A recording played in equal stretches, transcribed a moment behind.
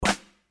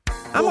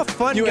I'm a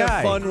fun you guy. You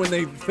have fun when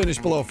they finish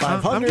below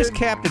 500. I'm just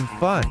Captain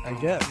Fun. I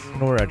guess.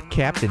 Or a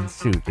captain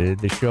suit,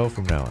 the show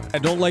from now on. I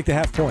don't like the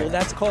half point. Well,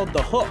 that's called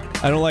the hook.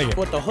 I don't like it.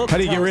 What the hook How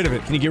do you get tells rid of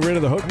it? Can you get rid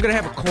of the hook? I'm going to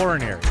have a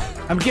coronary.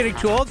 I'm getting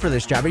too old for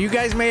this job, but you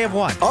guys may have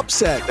won.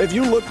 Upset. If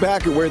you look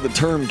back at where the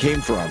term came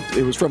from,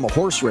 it was from a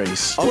horse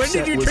race. When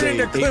Upset did you was turn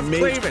into Cliff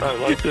Clavin? I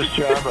like this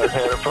job. I've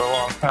had it for a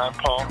long time,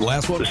 Paul.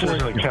 Last one This for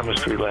isn't you. a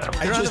chemistry lab.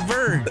 You're on the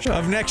verge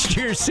of next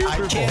year's Super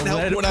Bowl. I can't Let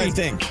help it what be. I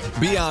think.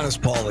 Be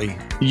honest,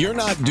 Paulie. You're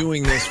not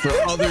doing this for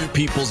other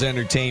people's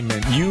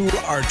entertainment. You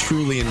are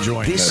truly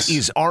enjoying this. This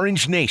is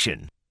Orange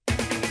Nation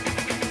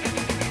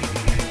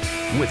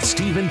with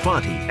Stephen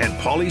Fonte and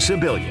Paulie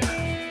Sibilia.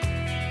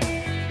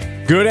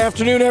 Good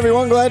afternoon,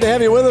 everyone. Glad to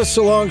have you with us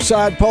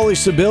alongside Paulie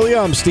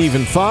Sibilia. I'm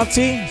Stephen Fonte.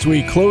 As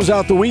we close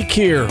out the week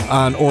here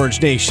on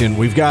Orange Nation,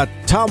 we've got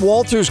Tom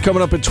Walters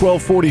coming up at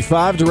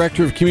 12:45,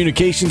 Director of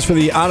Communications for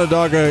the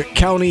Onondaga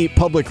County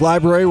Public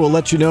Library. We'll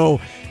let you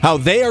know how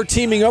they are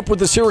teaming up with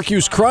the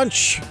Syracuse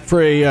Crunch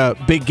for a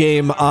big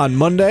game on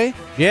Monday.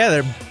 Yeah,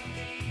 they're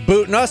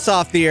booting us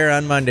off the air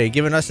on Monday,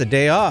 giving us a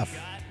day off.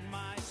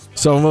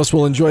 Some of us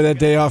will enjoy that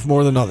day off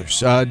more than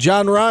others.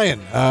 John Ryan,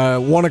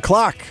 1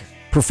 o'clock,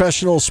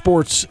 professional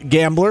sports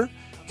gambler. You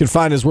can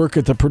find his work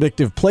at the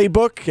Predictive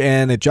Playbook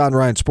and at John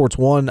Ryan Sports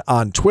 1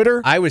 on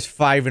Twitter. I was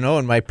 5-0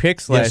 in my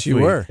picks last Yes, you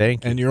week. were.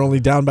 Thank you. And you're only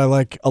down by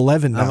like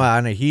 11 now. I'm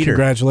on a heater.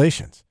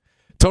 Congratulations.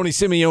 Tony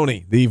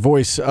Simeone, the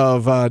voice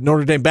of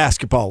Notre Dame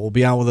basketball, will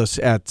be on with us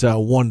at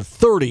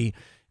 1:30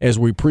 as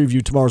we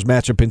preview tomorrow's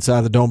matchup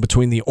inside the Dome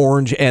between the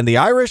Orange and the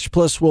Irish.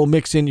 Plus, we'll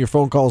mix in your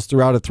phone calls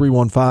throughout at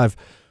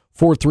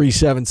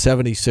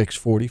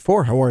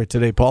 315-437-7644. How are you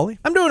today, Paulie?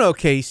 I'm doing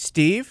okay,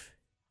 Steve.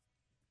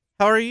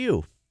 How are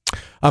you?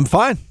 I'm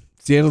fine.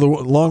 It's the end of the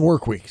long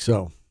work week,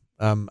 so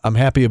I'm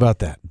happy about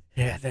that.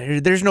 Yeah,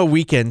 there's no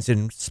weekends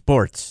in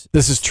sports.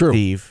 This is true.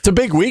 Steve. It's a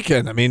big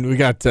weekend. I mean, we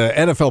got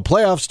NFL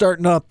playoffs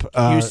starting up.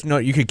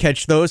 You could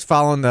catch those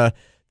following the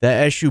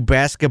SU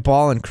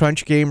basketball and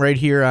Crunch game right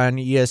here on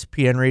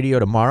ESPN Radio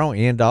tomorrow,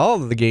 and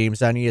all of the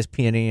games on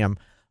ESPN AM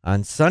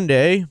on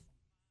Sunday,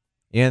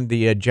 and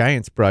the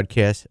Giants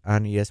broadcast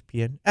on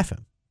ESPN FM.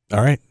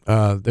 All right.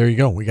 There you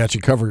go. We got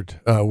you covered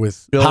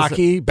with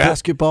hockey,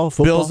 basketball,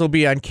 football. Bills will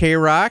be on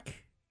K-Rock.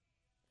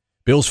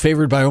 Bills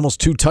favored by almost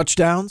 2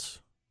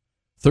 touchdowns,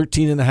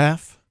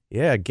 13.5.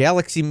 Yeah,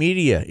 Galaxy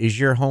Media is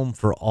your home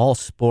for all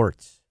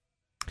sports.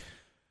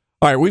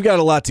 All right, we've got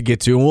a lot to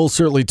get to, and we'll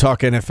certainly talk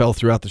NFL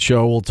throughout the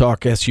show. We'll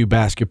talk SU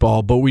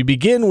basketball, but we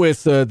begin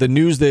with the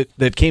news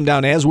that came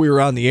down as we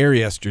were on the air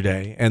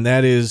yesterday, and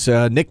that is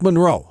Nick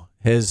Monroe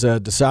has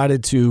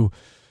decided to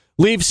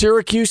leave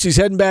Syracuse. He's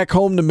heading back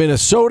home to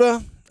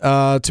Minnesota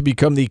to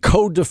become the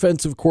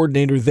co-defensive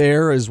coordinator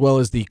there, as well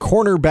as the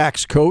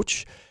cornerbacks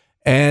coach.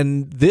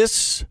 And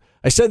this,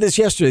 I said this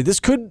yesterday, this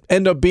could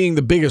end up being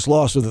the biggest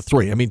loss of the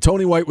three. I mean,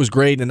 Tony White was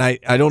great, and I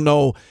don't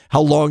know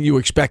how long you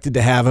expected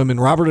to have him. And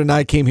Robert and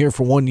I came here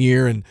for 1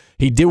 year, and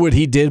he did what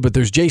he did. But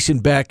there's Jason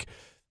Beck.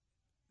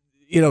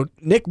 You know,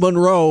 Nick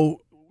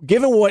Monroe,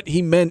 given what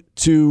he meant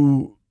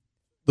to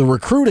the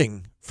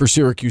recruiting for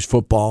Syracuse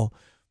football,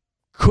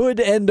 could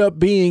end up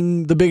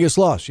being the biggest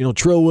loss. You know,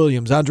 Trill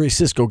Williams, Andre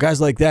Cisco, guys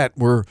like that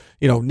were,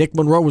 Nick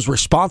Monroe was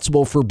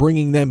responsible for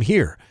bringing them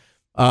here.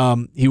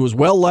 He was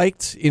well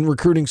liked in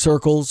recruiting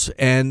circles,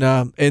 and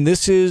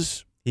this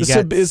is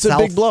a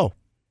big blow.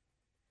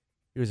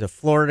 He was a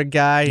Florida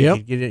guy.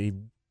 Yep. He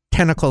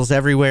tentacles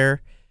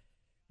everywhere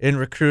in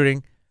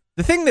recruiting.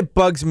 The thing that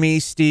bugs me,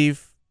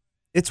 Steve,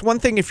 it's one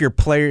thing if you're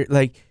player,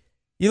 like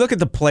you look at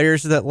the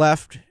players that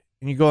left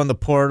and you go on the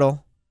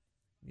portal,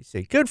 you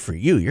say, good for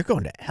you. You're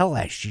going to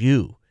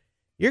LSU.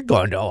 You're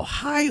going to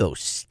Ohio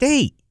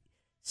State.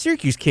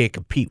 Syracuse can't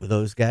compete with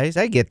those guys.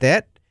 I get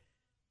that.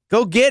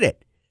 Go get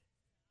it.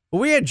 But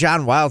we had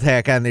John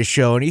Wildhack on this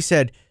show, and he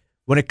said,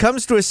 when it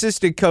comes to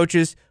assistant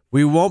coaches,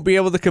 we won't be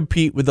able to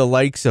compete with the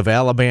likes of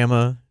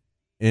Alabama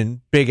and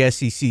big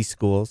SEC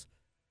schools,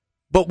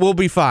 but we'll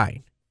be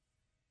fine.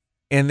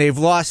 And they've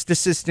lost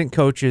assistant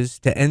coaches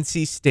to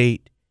NC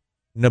State,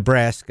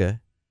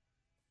 Nebraska,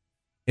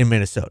 and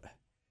Minnesota.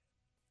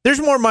 There's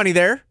more money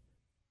there,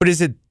 but is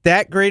it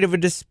that great of a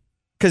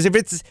because if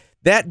it's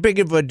that big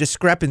of a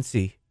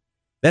discrepancy,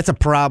 that's a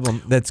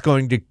problem that's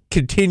going to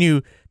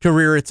continue to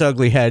rear its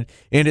ugly head,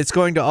 and it's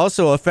going to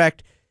also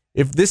affect,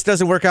 if this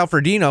doesn't work out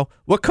for Dino,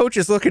 what coach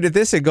is looking at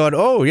this and going,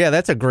 oh, yeah,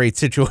 that's a great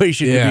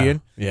situation to be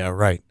in? Yeah,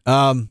 right.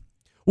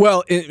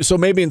 So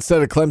maybe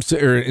instead of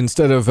Clemson or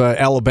instead of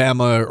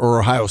Alabama or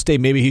Ohio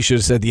State, maybe he should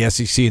have said the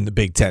SEC and the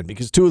Big Ten,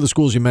 because 2 of the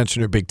schools you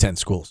mentioned are Big Ten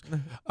schools.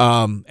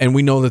 And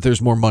we know that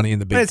there's more money in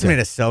the Big Ten. It's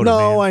Minnesota,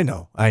 No,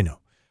 man. I know.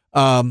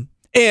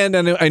 And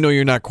I know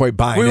you're not quite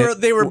buying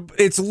it.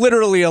 It's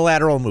literally a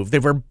lateral move. They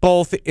were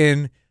both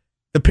in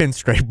the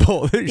pinstripe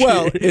bowl.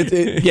 Well,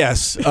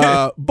 yes,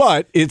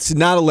 but it's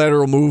not a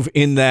lateral move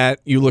in that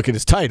you look at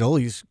his title.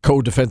 He's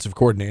co-defensive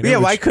coordinator. Yeah,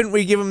 why couldn't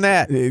we give him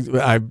that? They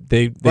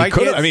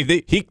could have. I mean,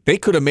 they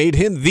could have made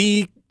him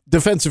the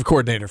defensive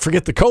coordinator.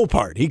 Forget the co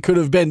part. He could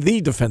have been the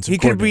defensive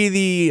coordinator. He could be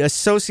the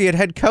associate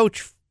head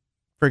coach,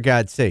 for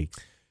God's sake,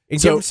 and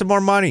give him some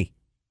more money.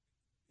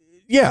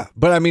 Yeah,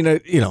 but I mean,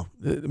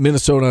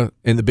 Minnesota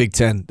and the Big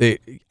Ten,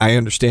 I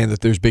understand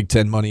that there's Big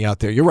Ten money out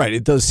there. You're right.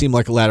 It does seem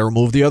like a lateral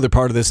move. The other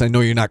part of this, I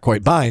know you're not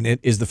quite buying it,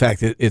 is the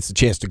fact that it's a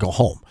chance to go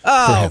home.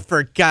 Oh,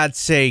 for God's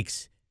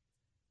sakes.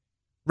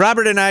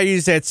 Robert and I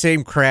use that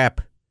same crap.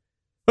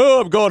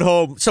 Oh, I'm going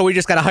home. So we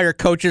just got to hire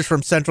coaches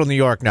from Central New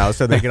York now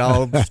so they can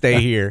all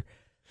stay here.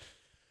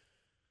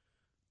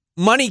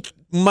 Money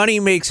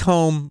makes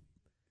home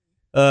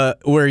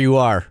where you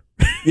are.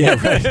 Yeah,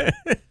 right.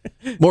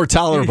 More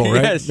tolerable,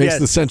 right? Makes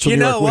the Central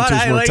New York winters more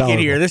tolerable. I like it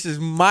here. This is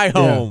my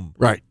home.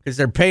 Yeah, right. Because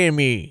they're paying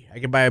me. I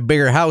can buy a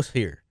bigger house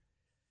here.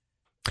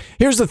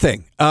 Here's the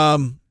thing.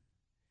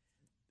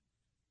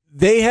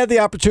 They had the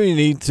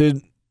opportunity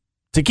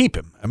to keep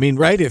him. I mean,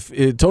 right?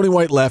 If Tony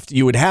White left,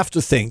 you would have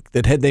to think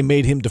that had they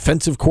made him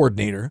defensive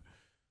coordinator,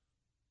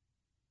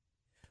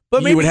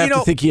 but maybe, you would have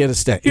to think he had to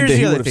stay. Here's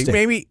the other thing. Stayed.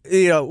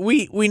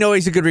 Maybe, we know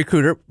he's a good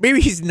recruiter. Maybe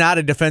he's not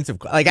a defensive.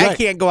 Right. I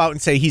can't go out and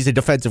say he's a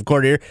defensive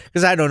coordinator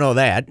because I don't know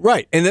that.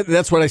 Right. And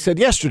that's what I said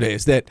yesterday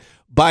is that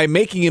by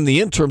making him the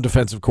interim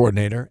defensive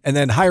coordinator and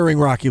then hiring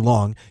Rocky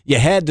Long, you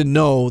had to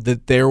know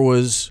that there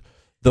was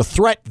the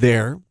threat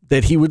there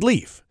that he would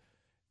leave.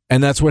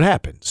 And that's what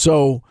happened.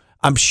 So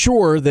I'm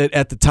sure that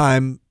at the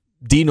time,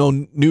 Dino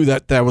knew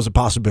that was a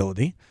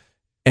possibility,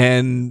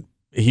 and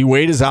he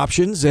weighed his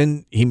options,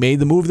 and he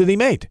made the move that he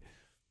made.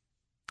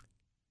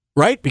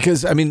 Right?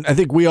 Because, I mean, I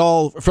think we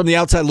all, from the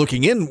outside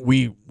looking in,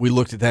 we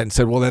looked at that and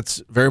said, well,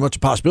 that's very much a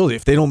possibility.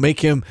 If they don't make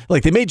him,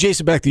 like they made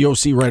Jason Beck the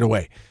OC right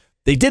away.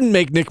 They didn't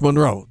make Nick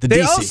Monroe the DC.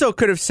 They also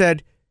could have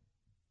said,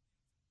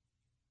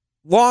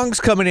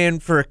 Long's coming in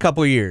for a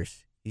couple of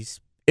years.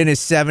 He's in his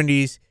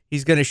 70s.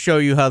 He's going to show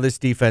you how this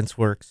defense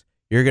works.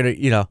 You're going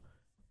to,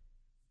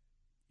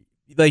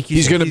 like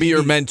he's going to be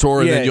your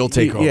mentor, and then you'll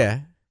take over. Yeah.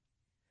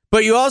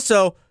 But you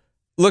also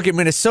look at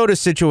Minnesota's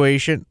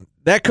situation.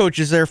 That coach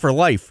is there for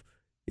life.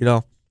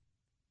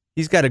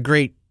 He's got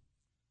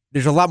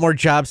there's a lot more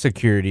job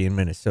security in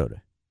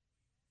Minnesota.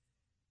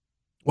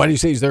 Why do you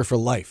say he's there for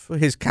life?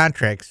 His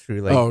contract's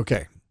through oh,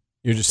 okay.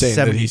 You're just saying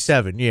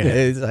 77. That yeah.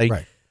 It's like,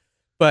 right.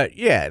 But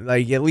yeah,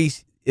 like at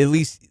least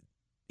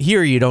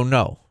here you don't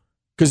know.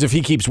 Because if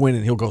he keeps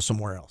winning, he'll go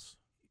somewhere else.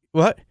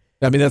 What?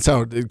 I mean, that's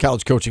how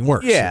college coaching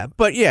works. Yeah,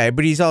 but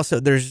he's also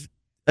there's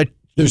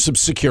some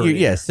security.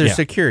 Yes, there's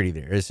security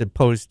there, as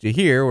opposed to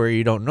here where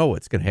you don't know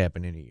what's going to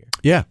happen in a year.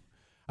 Yeah.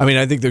 I mean,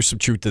 I think there's some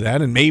truth to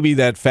that, and maybe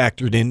that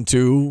factored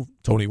into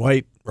Tony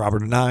White,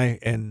 Robert and I,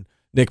 and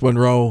Nick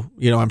Monroe.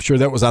 I'm sure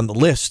that was on the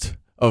list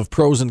of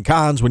pros and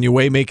cons when you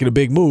weigh making a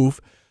big move.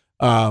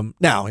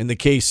 Now, in the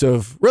case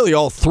of really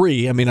all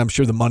three, I mean, I'm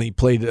sure the money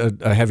played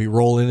a heavy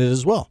role in it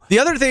as well. The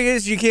other thing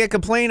is you can't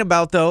complain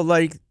about, though,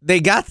 like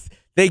they got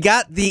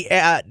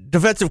the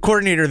defensive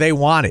coordinator they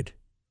wanted.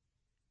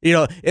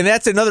 And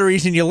that's another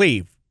reason you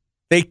leave.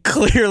 They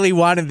clearly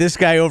wanted this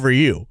guy over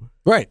you.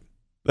 Right.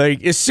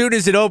 Like, as soon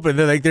as it opened,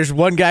 they're like, there's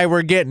one guy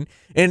we're getting.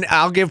 And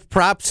I'll give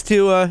props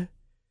to,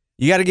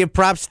 you got to give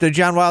props to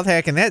John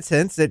Wildhack in that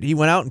sense, that he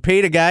went out and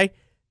paid a guy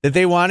that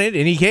they wanted,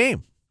 and he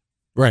came.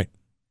 Right.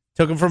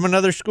 Took him from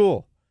another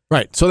school.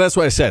 Right. So that's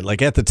what I said.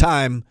 Like, at the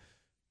time,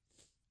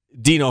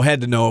 Dino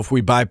had to know if we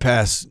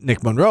bypass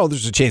Nick Monroe,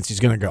 there's a chance he's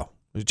going to go.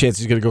 There's a chance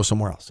he's going to go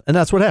somewhere else. And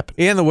that's what happened.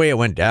 And the way it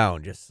went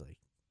down, just like.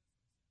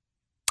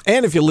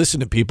 And if you listen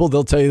to people,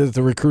 they'll tell you that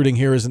the recruiting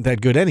here isn't that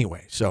good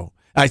anyway. So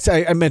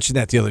I mentioned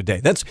that the other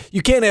day.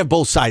 You can't have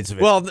both sides of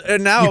it. Well,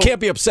 now you can't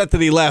be upset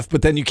that he left,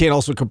 but then you can't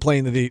also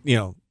complain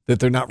that that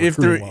they're not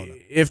recruiting well enough.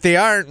 If they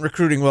aren't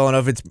recruiting well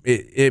enough,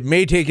 it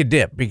may take a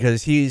dip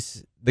because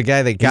he's the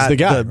guy that got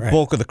the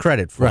bulk of the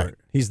credit for it.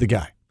 He's the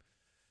guy.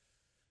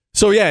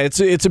 So yeah,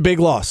 it's a big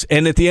loss,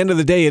 and at the end of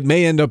the day, it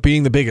may end up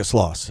being the biggest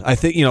loss. I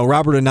think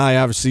Robert and I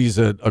obviously is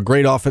a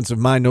great offensive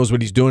mind, knows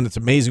what he's doing. It's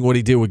amazing what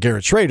he did with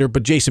Garrett Schrader,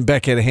 but Jason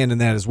Beck had a hand in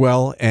that as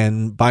well.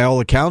 And by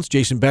all accounts,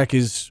 Jason Beck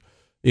is,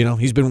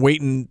 he's been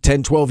waiting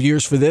 10, 12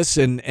 years for this,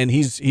 and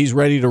he's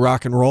ready to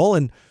rock and roll.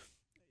 And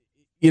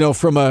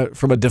from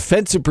a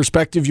defensive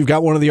perspective, you've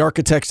got one of the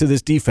architects of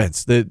this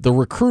defense. The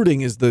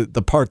recruiting is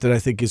the part that I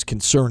think is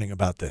concerning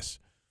about this.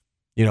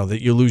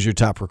 That you lose your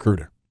top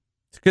recruiter.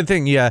 It's a good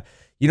thing, yeah.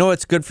 You know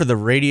what's good for the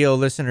radio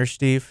listener,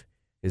 Steve,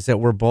 is that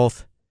we're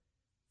both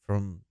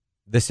from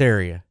this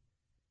area,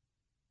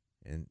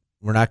 and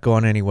we're not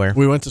going anywhere.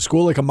 We went to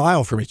school like a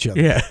mile from each other.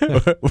 Yeah,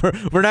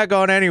 we're not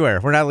going anywhere.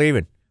 We're not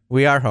leaving.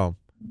 We are home,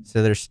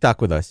 so they're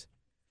stuck with us.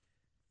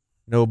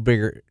 No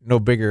bigger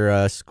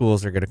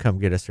schools are going to come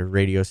get us, or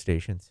radio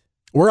stations.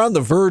 We're on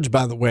the verge,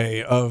 by the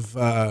way, of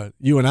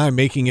you and I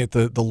making it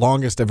the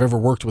longest I've ever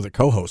worked with a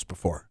co-host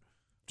before.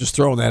 Just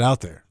throwing that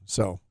out there.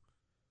 So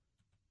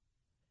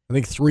I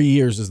think 3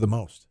 years is the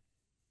most.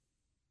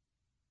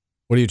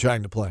 What are you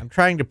trying to play? I'm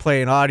trying to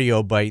play an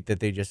audio bite that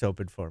they just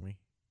opened for me.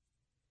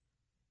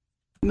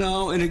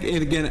 No, and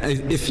again,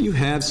 if you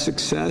have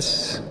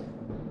success,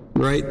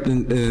 right,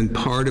 then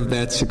part of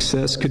that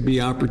success could be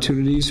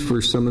opportunities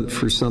for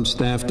some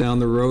staff down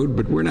the road,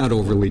 but we're not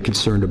overly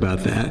concerned about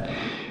that.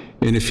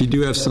 And if you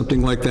do have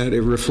something like that,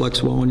 it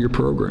reflects well on your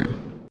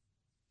program.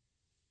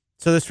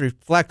 So this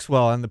reflects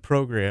well on the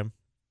program.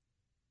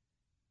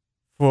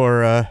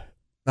 for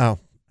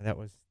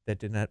that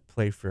did not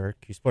play for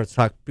Q Sports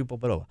Talk people,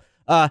 but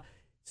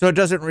so it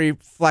doesn't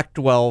reflect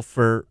well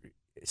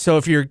so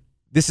if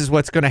this is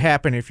what's going to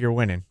happen if you're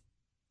winning.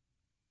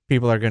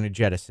 People are going to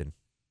jettison.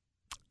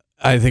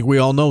 I think we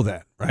all know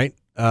that, right?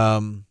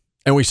 And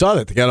we saw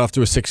that. They got off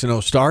to a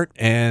 6-0 start,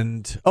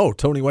 and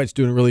Tony White's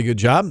doing a really good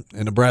job,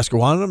 and Nebraska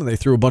wanted him, and they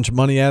threw a bunch of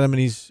money at him,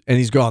 and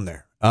he's gone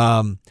there.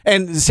 And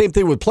the same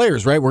thing with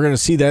players, right? We're going to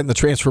see that in the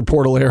transfer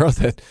portal era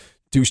that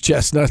Deuce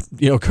Chestnut,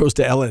 goes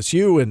to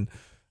LSU, and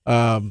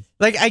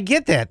I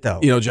get that though.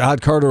 Jahad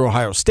Carter,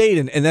 Ohio State,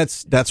 and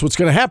that's what's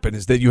going to happen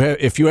is that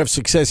if you have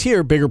success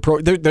here, bigger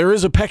there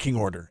is a pecking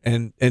order,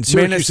 and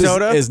Syracuse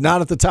is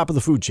not at the top of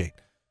the food chain.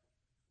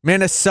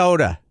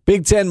 Minnesota,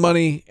 Big Ten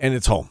money, and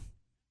it's home,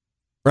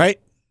 right?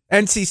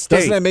 NC State,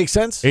 doesn't that make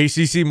sense?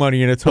 ACC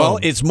money, and it's home. Well,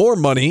 it's more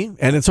money,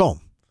 and it's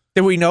home.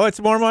 Do we know it's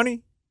more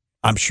money?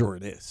 I'm sure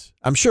it is.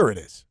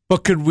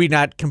 But could we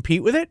not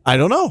compete with it? I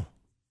don't know.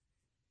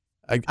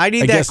 I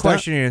need that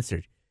question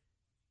answered.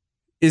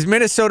 Is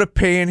Minnesota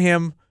paying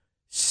him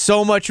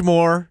so much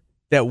more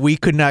that we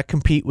could not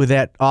compete with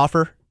that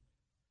offer?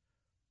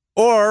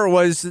 Or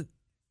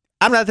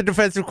I'm not the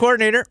defensive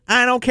coordinator.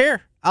 I don't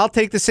care. I'll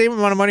take the same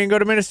amount of money and go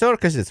to Minnesota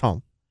because it's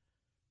home.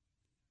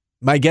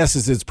 My guess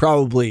is it's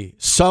probably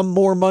some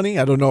more money.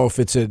 I don't know if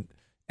it's an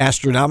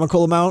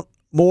astronomical amount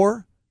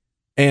more,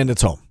 and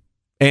it's home.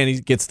 And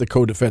he gets the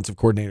co-defensive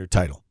coordinator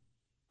title.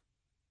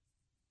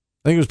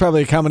 I think it was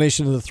probably a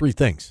combination of the three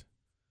things.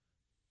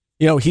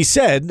 He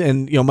said,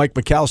 and Mike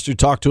McAllister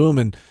talked to him,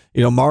 and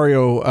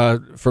Mario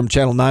from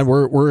Channel 9.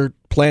 We're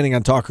planning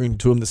on talking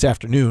to him this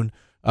afternoon.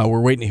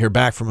 We're waiting to hear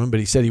back from him, but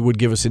he said he would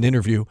give us an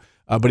interview.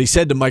 But he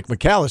said to Mike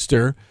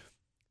McAllister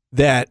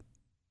that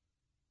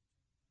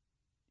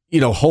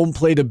home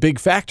played a big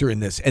factor in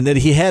this, and that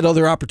he had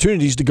other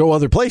opportunities to go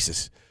other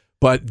places,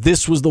 but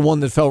this was the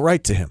one that felt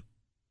right to him.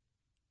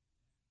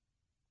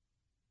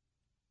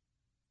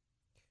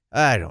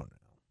 I don't know.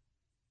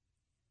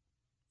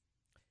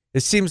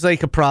 It seems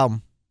like a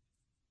problem.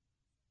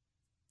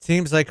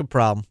 Ready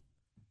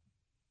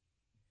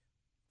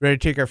to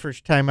take our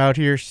first time out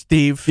here,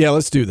 Steve? Yeah,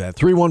 let's do that.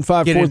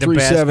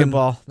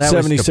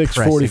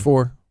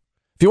 315-437-7644.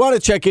 If you want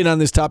to check in on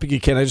this topic, you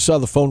can. I just saw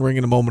the phone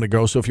ringing a moment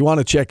ago. So if you want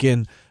to check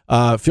in,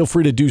 feel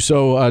free to do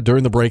so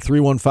during the break.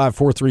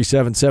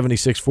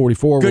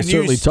 315-437-7644. We'll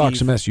certainly talk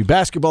some SU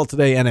basketball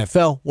today,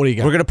 NFL. What do you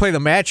got? We're going to play the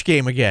match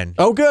game again.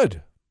 Oh,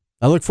 good.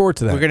 I look forward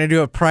to that. We're going to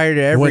do it prior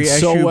to every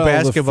SU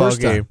basketball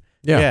game.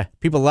 Yeah,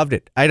 people loved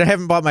it. I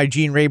haven't bought my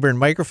Gene Rayburn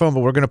microphone,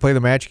 but we're going to play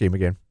the match game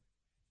again.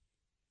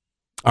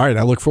 All right,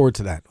 I look forward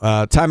to that.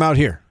 Time out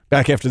here.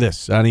 Back after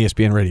this on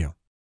ESPN Radio.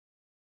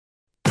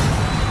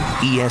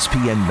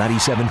 ESPN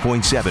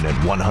 97.7 and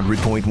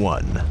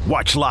 100.1.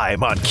 Watch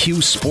live on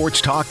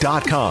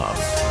QSportsTalk.com.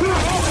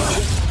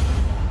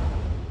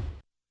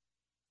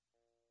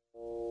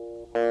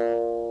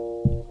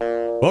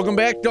 Welcome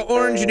back to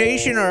Orange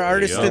Nation. Our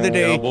artist of the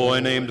day, boy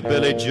named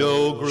Billy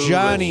Joe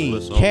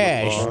Johnny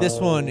Cash. This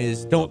one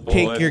is "Don't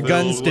Take Your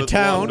Guns to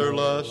Town."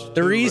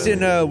 The reason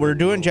we're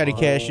doing Johnny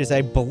Cash is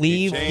I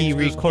believe he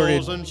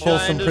recorded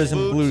Folsom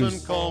Prison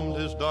Blues on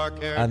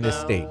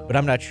this date, but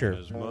I'm not sure.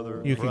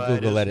 You can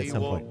Google that at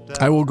some point.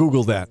 I will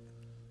Google that.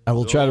 I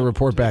will try to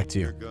report back to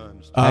you.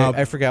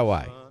 I forgot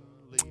why.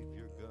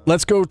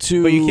 Let's go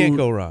to but you can't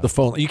go wrong. The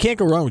phone. You can't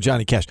go wrong with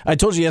Johnny Cash. I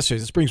told you yesterday.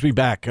 This brings me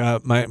back.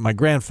 My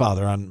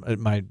grandfather,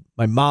 my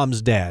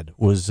mom's dad,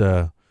 was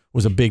a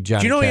big Johnny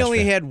Cash. Do you know he only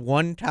fan. had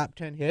one top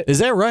 10 hit? Is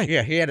that right?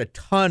 Yeah, he had a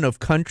ton of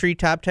country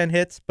top 10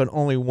 hits, but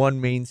only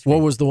one mainstream.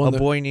 What was the one? A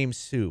Boy Named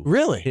Sue.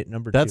 Really? Hit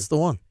number 2. That's the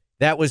one.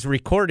 That was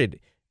recorded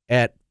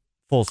at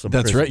Folsom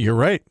That's Prison. right. You're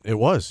right. It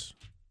was.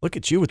 Look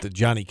at you with the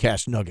Johnny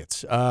Cash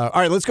nuggets. All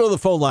right, let's go to the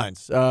phone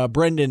lines.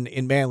 Brendan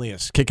in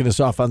Manlius kicking us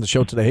off on the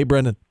show today. Hey,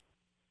 Brendan.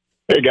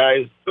 Hey,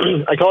 guys.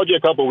 I called you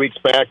a couple weeks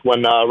back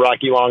when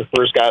Rocky Long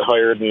first got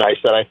hired, and I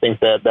said I think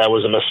that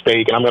was a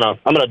mistake, and I'm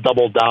gonna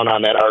double down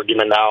on that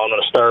argument now. I'm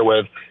going to start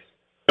with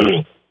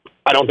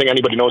I don't think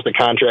anybody knows the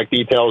contract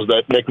details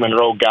that Nick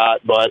Monroe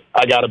got, but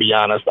I got to be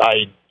honest,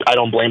 I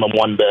don't blame him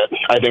one bit.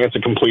 I think it's a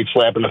complete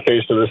slap in the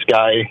face to this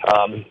guy.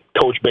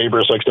 Coach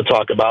Babers likes to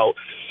talk about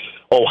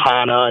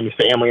Ohana and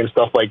family and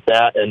stuff like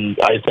that, and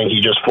I think he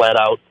just flat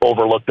out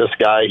overlooked this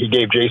guy. He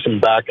gave Jason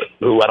Beck,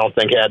 who I don't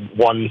think had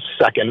 1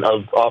 second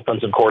of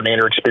offensive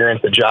coordinator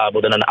experience, the job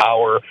within an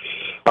hour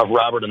of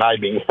Robert and I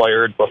being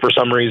fired. But for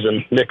some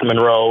reason, Nick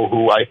Monroe,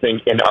 who I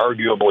think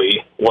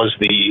inarguably was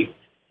the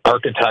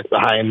architect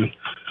behind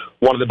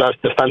one of the best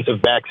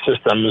defensive back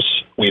systems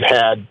we've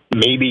had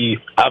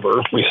maybe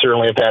ever. We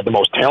certainly have had the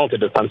most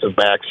talented defensive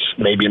backs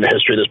maybe in the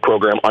history of this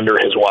program under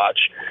his watch.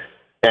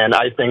 And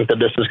I think that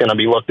this is going to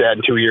be looked at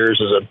in 2 years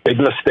as a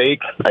big mistake.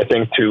 I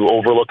think to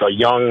overlook a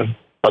young,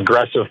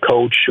 aggressive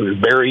coach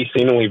who's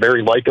seemingly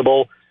very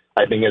likable,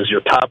 I think as your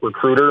top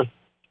recruiter,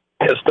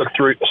 has stuck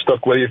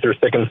with you through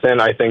thick and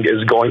thin, I think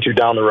is going to,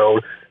 down the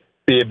road,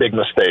 be a big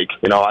mistake.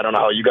 I don't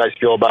know how you guys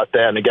feel about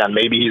that. And again,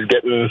 maybe he's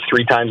getting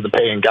 3 times the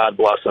pay, and God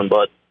bless him.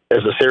 But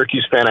as a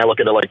Syracuse fan, I look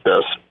at it like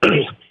this.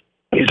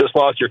 You just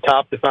lost your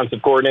top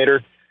defensive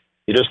coordinator.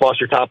 You just lost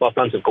your top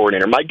offensive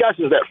coordinator. My guess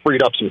is that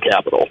freed up some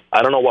capital.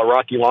 I don't know what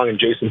Rocky Long and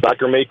Jason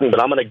Beck are making,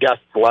 but I'm going to guess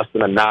it's less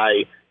than a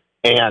Nye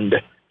and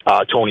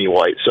Tony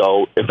White.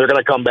 So if they're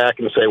going to come back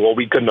and say, well,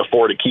 we couldn't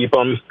afford to keep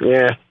them,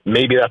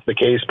 maybe that's the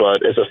case.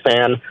 But as a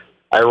fan,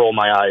 I roll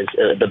my eyes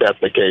that that's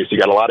the case. You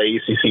got a lot of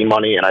ACC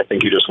money, and I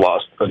think you just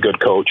lost a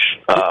good coach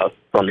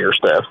from your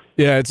staff.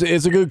 Yeah,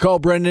 it's a good call,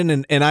 Brendan,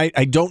 and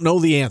I don't know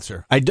the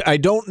answer. I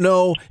don't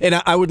know,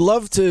 and I would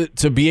love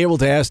to be able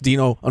to ask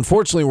Dino.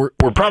 Unfortunately,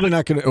 we're probably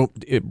not going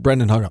to.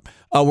 Brendan hung up.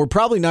 We're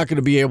probably not going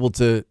to be able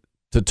to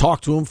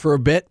talk to him for a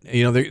bit.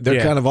 You know,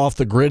 they're kind of off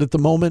the grid at the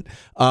moment.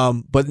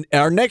 But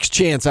our next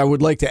chance, I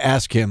would like to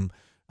ask him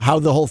how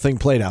the whole thing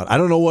played out. I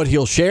don't know what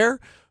he'll share.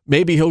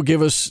 Maybe he'll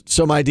give us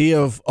some idea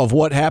of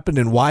what happened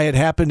and why it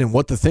happened and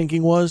what the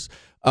thinking was.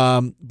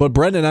 But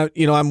Brendan,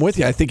 I'm with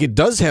you. I think it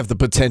does have the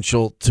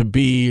potential to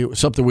be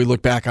something we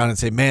look back on and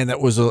say, man,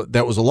 that was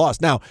a loss.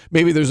 Now,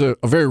 maybe there's a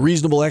very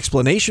reasonable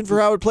explanation for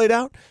how it played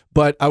out,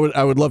 but I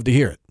would love to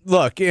hear it.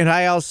 Look, and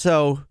I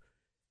also,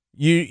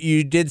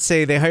 you did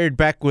say they hired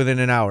Beck within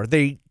an hour.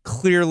 They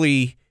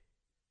clearly,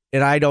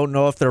 and I don't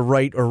know if they're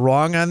right or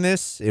wrong on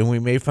this, and we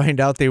may find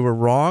out they were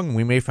wrong.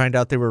 We may find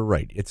out they were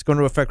right. It's going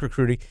to affect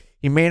recruiting.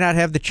 He may not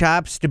have the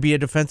chops to be a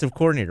defensive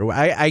coordinator.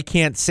 I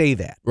can't say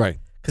that. Right.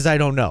 Because I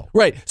don't know.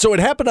 Right. So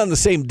it happened on the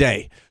same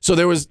day. So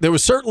there was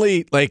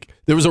certainly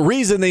there was a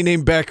reason they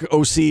named Beck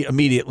OC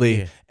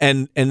immediately,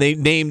 and they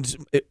named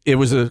it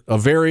was a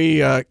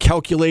very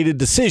calculated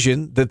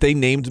decision that they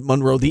named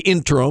Monroe the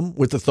interim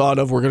with the thought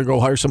of we're going to go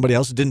hire somebody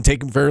else. It didn't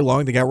take them very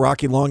long. They got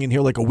Rocky Long in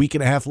here like a week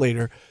and a half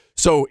later.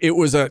 So it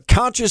was a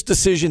conscious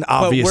decision,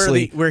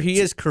 obviously. But where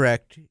he is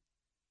correct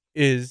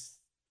is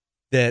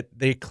that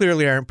they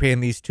clearly aren't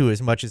paying these two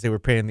as much as they were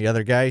paying the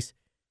other guys.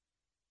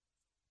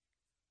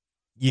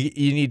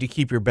 You need to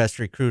keep your best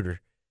recruiter.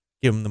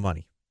 Give him the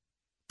money.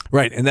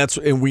 Right, and that's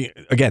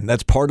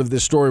part of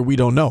this story we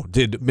don't know.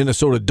 Did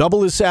Minnesota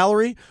double his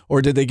salary,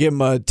 or did they give him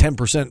a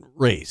 10%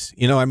 raise?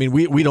 You know, I mean,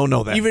 we don't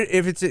know that. Even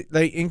if it's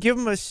and give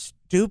him a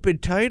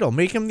stupid title.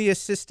 Make him the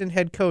assistant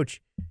head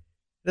coach. It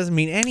doesn't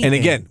mean anything. And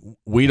again,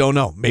 we don't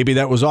know. Maybe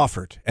that was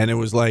offered, and it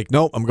was like,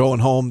 nope, I'm going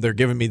home. They're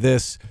giving me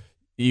this.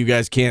 You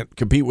guys can't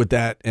compete with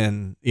that,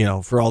 and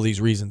for all these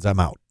reasons, I'm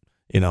out.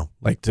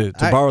 Like to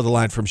borrow the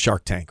line from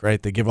Shark Tank,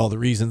 right? They give all the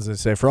reasons and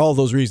say, for all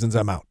those reasons,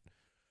 I'm out.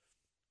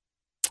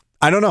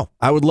 I don't know.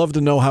 I would love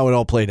to know how it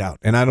all played out,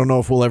 and I don't know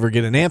if we'll ever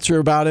get an answer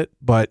about it,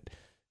 but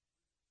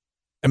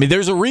I mean,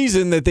 there's a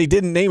reason that they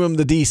didn't name him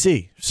the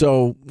DC.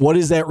 So what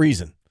is that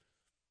reason?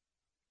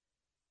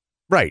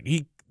 Right.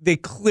 They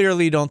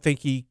clearly don't think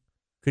he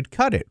could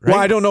cut it, right? Well,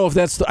 I don't know if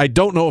that's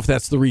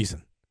the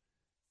reason.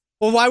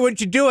 Well, why wouldn't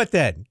you do it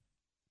then?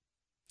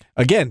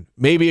 Again,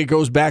 maybe it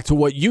goes back to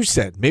what you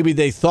said. Maybe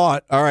they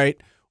thought, all right,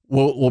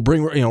 we'll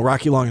bring,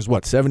 Rocky Long is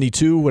what,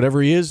 72, whatever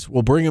he is.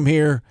 We'll bring him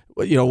here.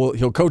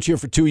 He'll coach here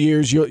for 2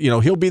 years. He'll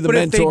be the mentor. But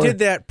if they did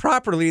that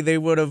properly, he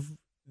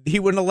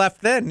wouldn't have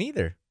left then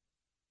either.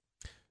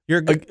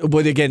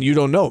 But again, you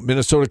don't know.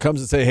 Minnesota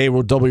comes and say, hey,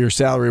 we'll double your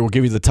salary. We'll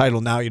give you the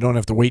title now. You don't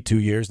have to wait 2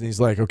 years. And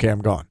he's like, okay,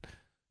 I'm gone.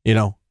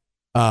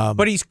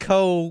 But he's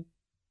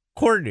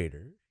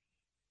co-coordinator.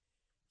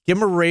 Give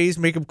him a raise,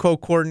 make him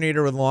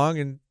co-coordinator with Long,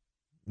 and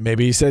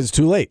maybe he says it's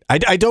too late.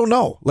 I don't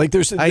know.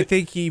 I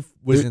think he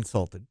was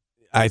insulted.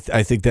 I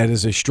think that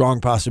is a strong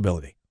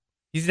possibility.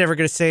 He's never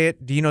going to say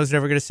it. Dino's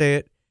never going to say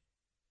it.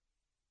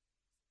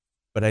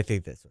 But I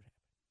think that's what happened.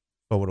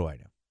 But what do I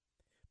know?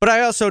 But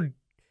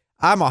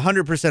I'm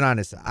 100%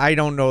 honest. I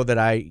don't know that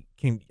I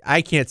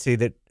can't say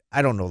that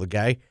I don't know the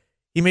guy.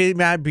 He may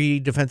not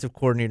be defensive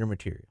coordinator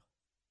material.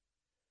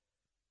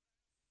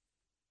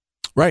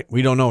 Right.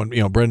 We don't know.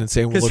 And, Brendan's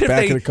saying we'll look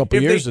back in a couple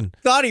of years. And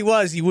thought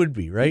he would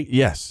be, right?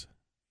 Yes.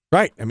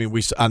 Right. I mean,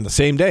 on the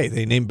same day,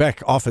 they named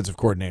Beck offensive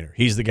coordinator.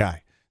 He's the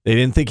guy. They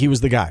didn't think he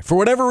was the guy. For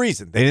whatever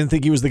reason, they didn't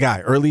think he was the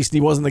guy, or at least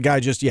he wasn't the guy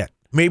just yet.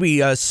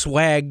 Maybe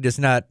swag does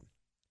not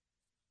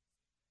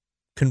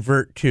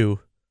convert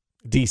to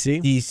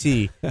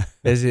DC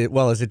as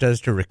well as it does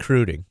to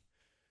recruiting.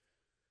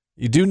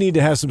 You do need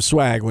to have some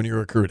swag when you're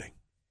recruiting.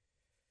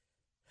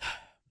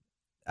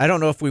 I don't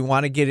know if we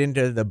want to get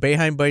into the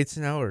Boeheim bites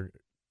now, or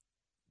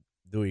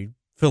do we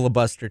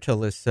filibuster till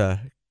this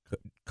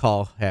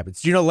call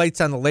happens? Do you know Lights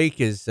on the Lake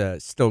is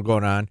still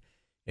going on,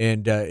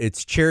 and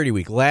it's charity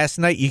week. Last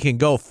night you can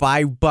go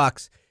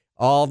 $5.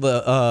 All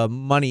the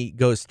money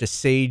goes to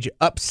Sage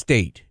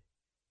Upstate,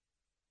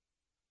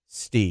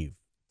 Steve.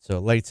 So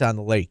Lights on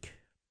the Lake.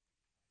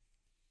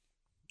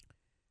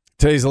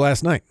 Today's the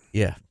last night.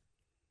 Yeah.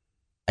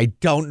 I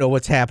don't know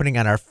what's happening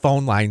on our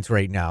phone lines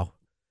right now.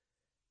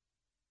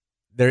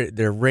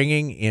 They're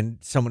ringing and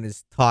someone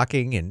is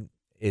talking, and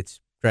it's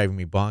driving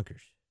me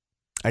bonkers.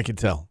 I can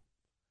tell.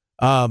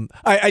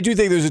 I do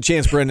think there's a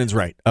chance Brendan's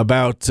right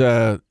about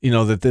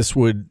that this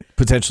would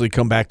potentially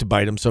come back to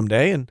bite him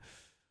someday, and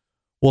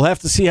we'll have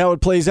to see how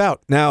it plays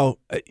out. Now,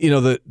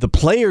 the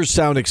players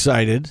sound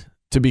excited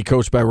to be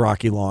coached by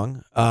Rocky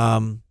Long,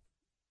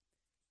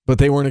 but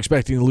they weren't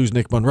expecting to lose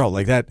Nick Monroe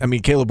like that. I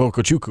mean, Caleb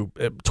Okechukwu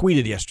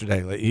tweeted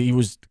yesterday he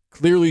was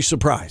clearly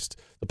surprised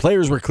The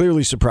players were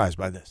clearly surprised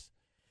by this.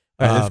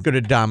 All right, let's go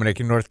to Dominic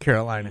in North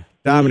Carolina.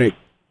 Dominic.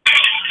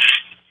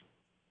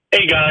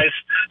 Hey, guys.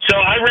 So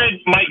I read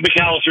Mike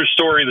McAllister's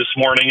story this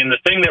morning, and the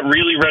thing that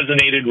really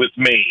resonated with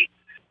me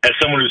as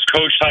someone who's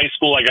coached high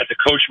school, I got to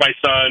coach my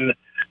son,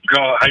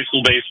 high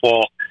school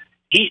baseball.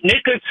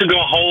 Nick gets to go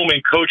home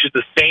and coach at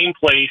the same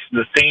place, in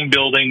the same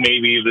building,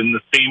 maybe even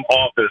the same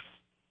office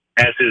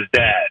as his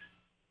dad.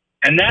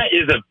 And that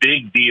is a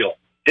big deal.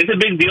 It's a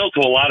big deal to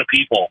a lot of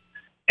people.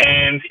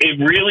 And it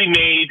really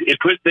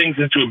put things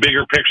into a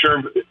bigger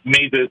picture,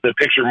 made the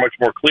picture much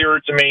more clearer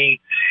to me.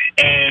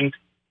 And,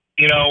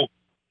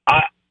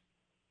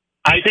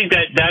 I think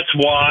that's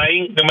why,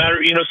 no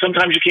matter,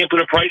 sometimes you can't put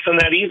a price on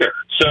that either.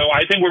 So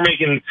I think we're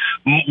making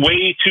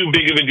way too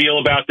big of a deal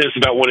about this,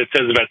 about what it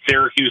says about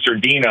Syracuse or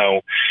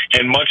Dino,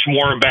 and much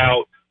more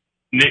about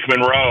Nick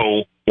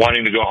Monroe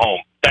wanting to go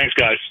home. Thanks,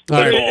 guys.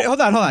 Right. Hold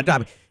on,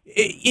 Tommy.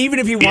 Even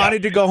if he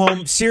wanted to go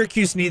home,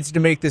 Syracuse needs to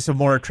make this a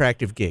more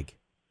attractive gig.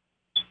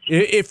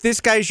 If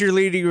this guy's your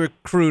leading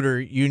recruiter,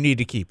 you need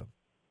to keep him.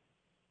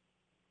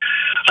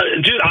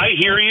 Dude, I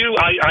hear you.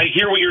 I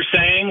hear what you're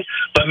saying,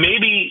 but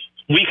maybe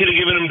we could have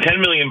given him $10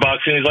 million,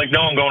 and he's like,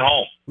 "No, I'm going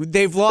home."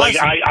 They've lost.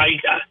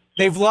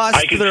 They've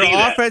lost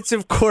their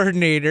offensive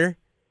coordinator,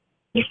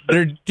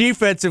 their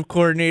defensive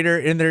coordinator,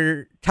 and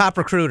their top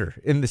recruiter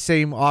in the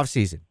same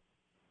offseason.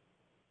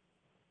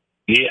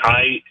 Yeah,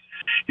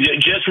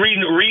 just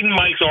reading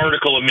Mike's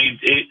article,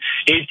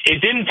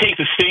 it didn't take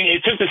the sting.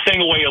 It took the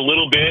sting away a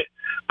little bit,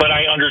 but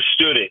I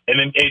understood it, and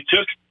it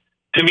took,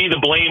 to me, the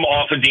blame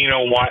off of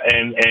Dino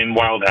and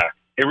Wildhack.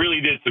 It really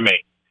did to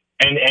me.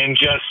 And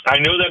just, I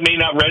know that may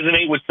not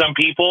resonate with some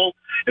people,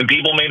 and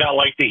people may not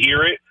like to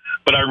hear it,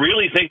 but I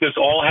really think this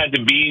all had to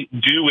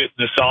do with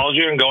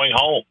nostalgia and going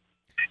home.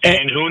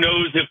 And who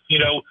knows if,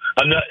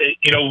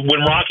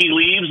 when Rocky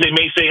leaves, they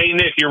may say, "Hey,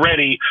 Nick, you're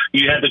ready.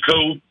 You had to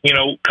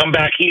come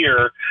back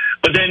here."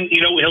 But then,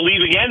 he'll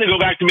leave again to go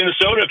back to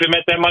Minnesota if it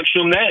meant that much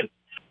to him then.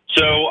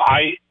 So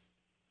I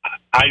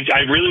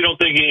really don't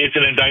think it's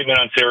an indictment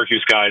on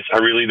Syracuse, guys. I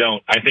really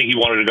don't. I think he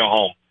wanted to go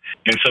home.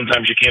 And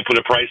sometimes you can't put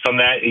a price on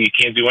that, and you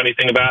can't do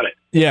anything about it.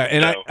 Yeah,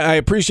 and I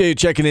appreciate you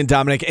checking in,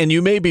 Dominic, and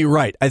you may be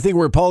right. I think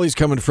where Paulie's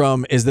coming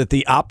from is that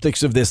the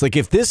optics of this, like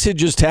if this had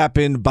just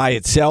happened by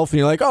itself, and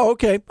you're like, "Oh,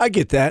 okay, I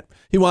get that.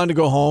 He wanted to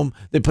go home.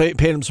 They paid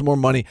him some more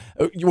money."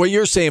 What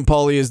you're saying,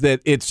 Paulie, is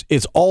that it's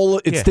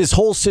this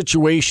whole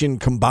situation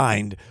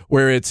combined,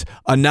 where it's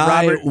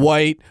Anai,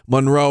 White,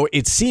 Monroe.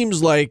 It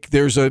seems like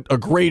there's a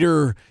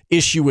greater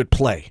issue at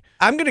play.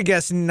 I'm going to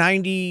guess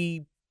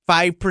 95%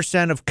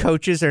 of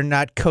coaches are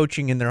not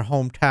coaching in their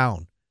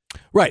hometown.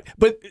 Right,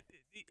 but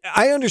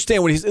I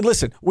understand what he's.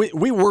 Listen,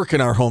 we work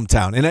in our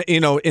hometown, and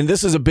and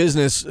this is a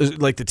business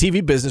like the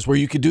TV business where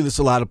you could do this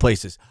a lot of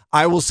places.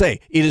 I will say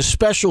it is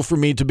special for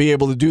me to be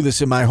able to do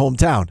this in my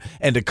hometown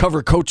and to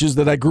cover coaches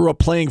that I grew up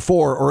playing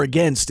for or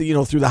against,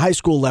 through the high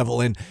school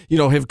level, and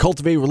have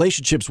cultivated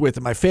relationships with,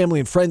 and my family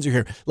and friends are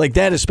here. Like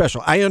that is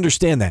special. I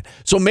understand that.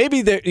 So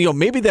maybe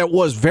that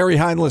was very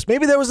high on the list.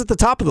 Maybe that was at the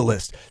top of the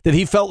list that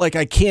he felt like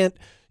I can't.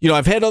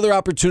 I've had other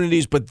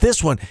opportunities, but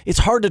this one, it's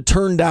hard to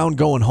turn down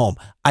going home.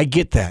 I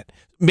get that.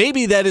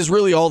 Maybe that is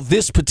really all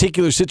this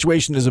particular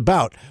situation is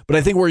about. But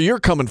I think where you're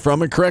coming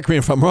from, and correct me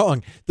if I'm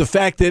wrong, the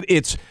fact that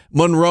it's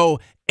Monroe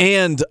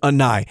and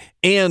Anai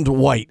and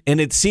White, and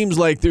it seems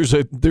like there's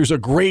a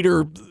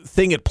greater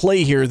thing at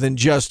play here than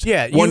just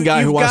one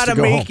guy who wants to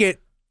go home. You've got to make it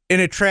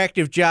an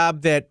attractive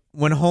job that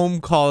when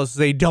home calls,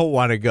 they don't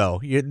want to go.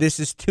 This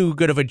is too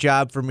good of a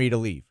job for me to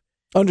leave.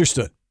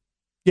 Understood.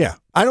 Yeah,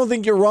 I don't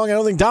think you're wrong. I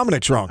don't think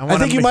Dominic's wrong. I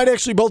think you might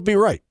actually both be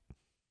right.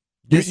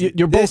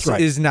 You're both right.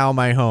 This is now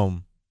my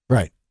home.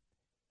 Right.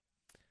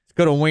 Let's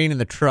go to Wayne in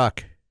the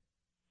truck.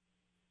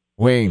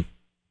 Wayne.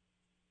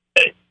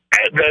 This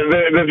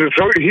is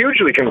so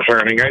hugely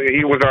concerning.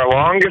 He was our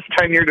longest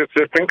tenured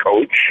assistant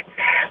coach.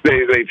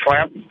 They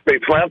slapped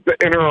the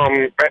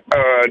interim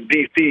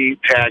DC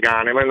tag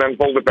on him and then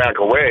pulled it back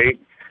away.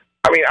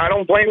 I mean, I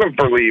don't blame him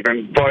for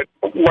leaving, but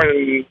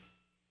when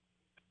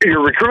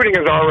your recruiting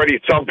is already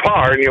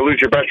subpar and you lose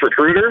your best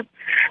recruiter,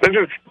 this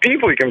is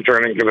deeply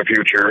concerning for the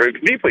future. It's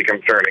deeply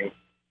concerning.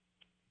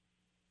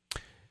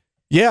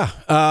 Yeah,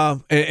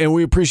 and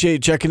we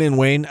appreciate checking in,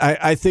 Wayne.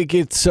 I think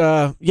it's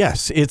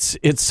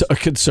it's a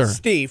concern.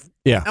 Steve,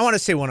 yeah, I want to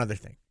say one other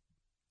thing.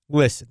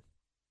 Listen,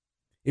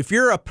 if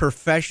you're a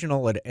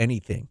professional at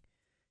anything,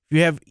 if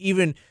you have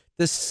even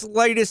the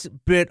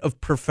slightest bit of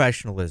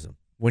professionalism,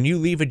 when you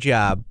leave a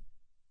job,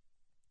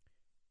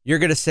 you're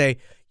going to say,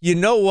 "You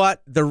know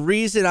what? The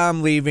reason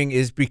I'm leaving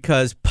is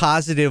because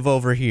positive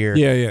over here."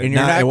 Yeah. And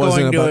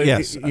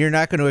you're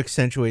not going to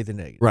accentuate the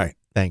negative. Right.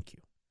 Thank you.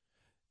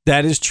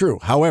 That is true.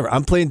 However,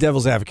 I'm playing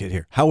devil's advocate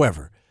here.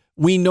 However,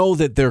 we know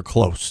that they're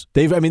close.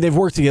 They've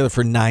worked together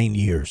for 9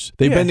 years.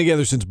 They've been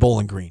together since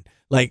Bowling Green.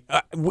 Like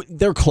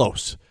they're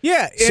close.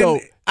 Yeah.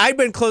 So I've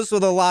been close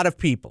with a lot of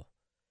people.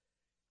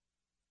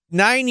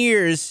 9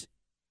 years,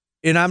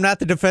 and I'm not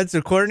the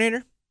defensive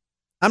coordinator.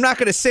 I'm not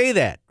going to say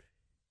that.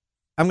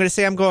 I'm going to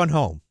say I'm going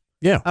home.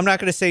 Yeah. I'm not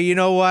going to say, you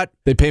know what?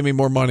 They pay me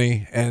more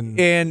money, and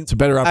it's a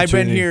better opportunity.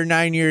 I've been here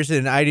 9 years,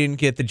 and I didn't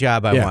get the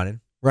job I wanted.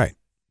 Right.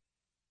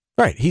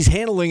 Right. He's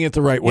handling it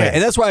the right way. Yes.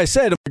 And that's why I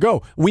said,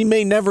 we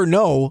may never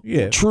know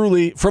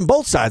truly from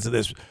both sides of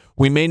this.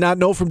 We may not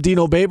know from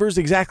Dino Babers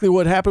exactly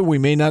what happened. We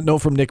may not know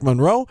from Nick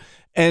Monroe.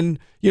 And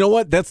you know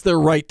what? That's their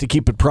right to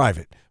keep it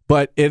private.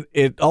 But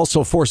it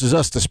also forces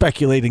us to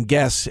speculate and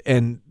guess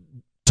and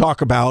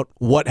talk about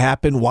what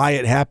happened, why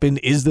it happened.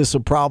 Is this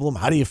a problem?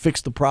 How do you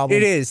fix the problem?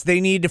 It is.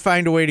 They need to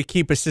find a way to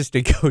keep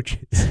assistant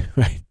coaches.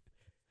 Right.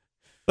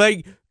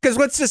 Like, because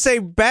what's to say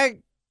Beck,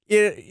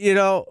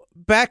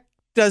 Beck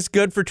does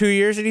good for 2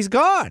 years and he's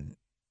gone.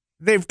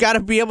 They've got to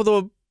be able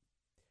to,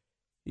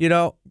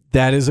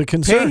 that is a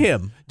concern. pay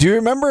him. Do you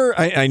remember?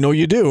 I know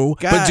you do,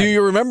 but do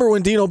you remember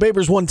when Dino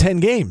Babers won 10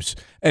 games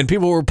and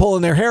people were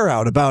pulling their hair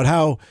out about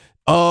how,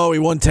 he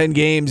won 10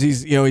 games.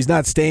 He's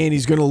not staying.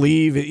 He's going to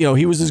leave.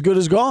 He was as good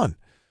as gone,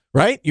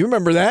 right? You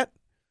remember that?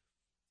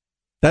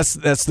 That's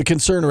the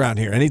concern around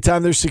here.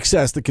 Anytime there's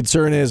success, the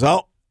concern is,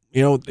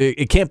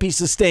 it can't be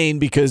sustained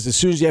because as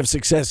soon as you have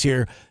success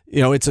here,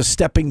 it's a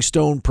stepping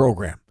stone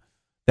program.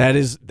 That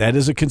is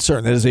a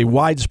concern. That is a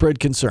widespread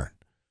concern.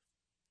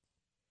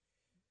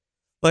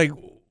 Like,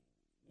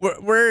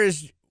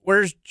 where's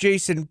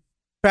Jason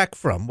Beck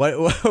from?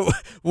 Where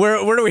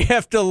do we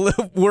have to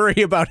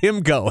worry about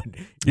him going?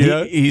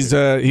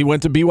 He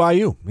went to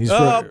BYU.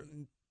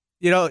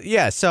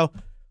 So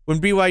when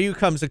BYU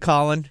comes a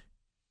calling,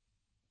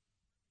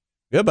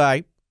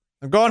 goodbye.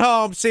 I'm going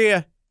home. See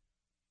ya.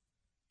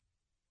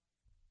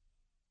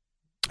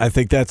 I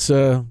think that's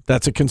a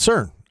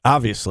concern.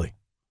 Obviously,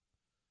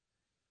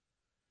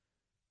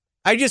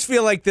 I just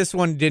feel like this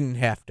one didn't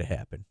have to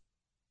happen.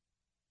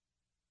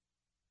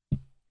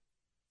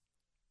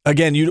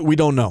 Again, we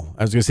don't know.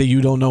 I was going to say you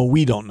don't know.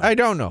 We don't know. I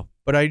don't know,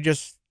 but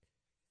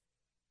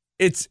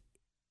it's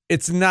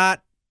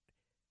not.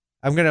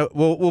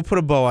 We'll put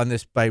a bow on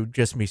this by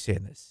just me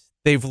saying this.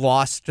 They've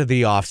lost to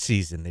the off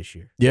season this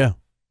year. Yeah,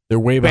 they're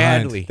way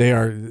behind. Badly.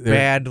 They're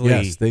badly.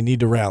 Yes, they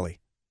need to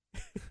rally.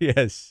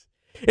 Yes,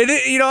 and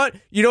you know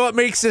what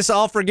makes us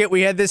all forget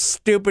we had this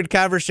stupid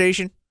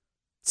conversation.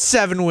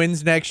 7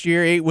 wins next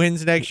year, 8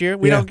 wins next year.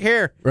 We don't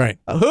care. Right?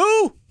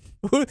 Who?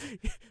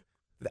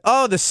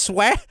 Oh, the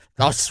swag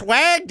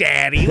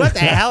daddy. What the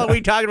hell are we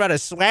talking about a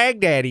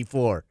swag daddy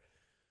for?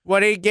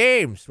 What, 8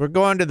 games? We're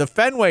going to the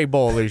Fenway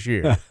Bowl this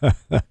year.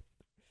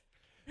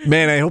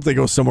 Man, I hope they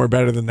go somewhere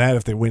better than that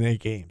if they win 8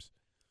 games.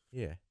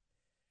 Yeah.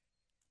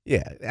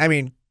 Yeah. I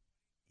mean,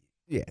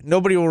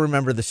 nobody will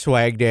remember the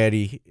swag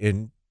daddy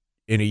in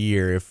a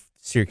year if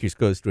Syracuse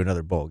goes to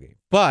another bowl game.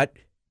 But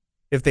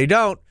if they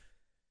don't,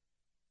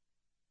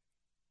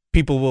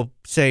 people will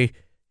say,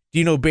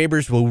 Dino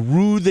Babers will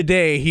rue the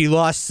day he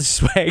lost the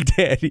swag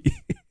daddy.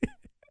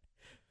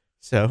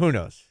 So who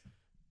knows?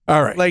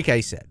 All right. Like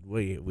I said,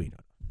 we don't.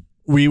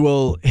 We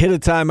will hit a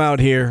timeout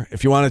here.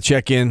 If you want to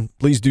check in,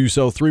 please do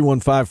so.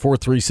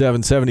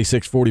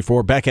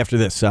 315-437-7644. Back after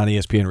this on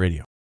ESPN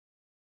Radio.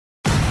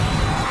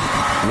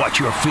 Watch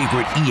your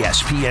favorite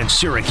ESPN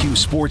Syracuse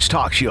sports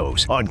talk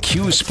shows on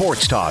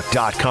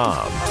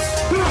QSportsTalk.com.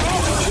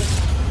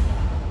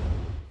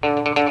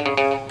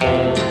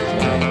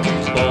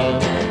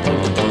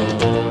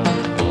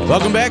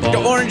 Welcome back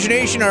to Orange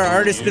Nation. Our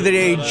artist of the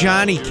day,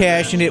 Johnny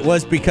Cash, and it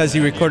was because he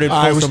recorded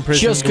Folsom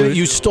Prison just Blues.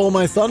 You stole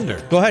my thunder.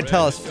 Go ahead,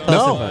 tell us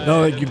about it.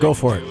 No, you go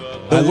for it.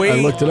 I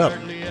looked it up.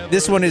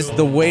 This one is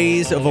The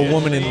Ways of a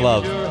Woman in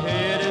Love.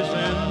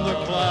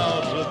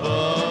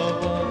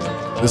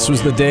 This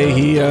was the day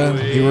he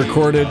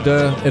recorded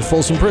at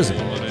Folsom Prison.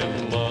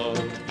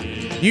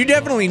 You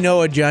definitely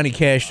know a Johnny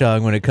Cash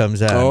song when it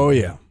comes out. Oh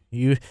yeah,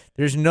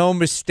 there's no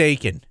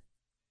mistaking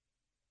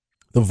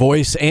the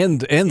voice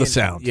and the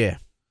sound. Yeah,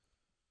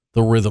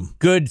 the rhythm.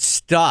 Good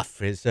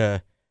stuff, as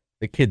the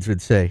kids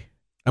would say.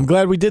 I'm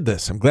glad we did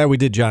this. I'm glad we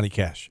did Johnny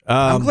Cash.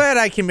 I'm glad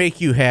I can make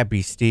you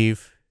happy,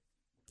 Steve.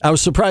 I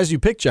was surprised you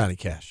picked Johnny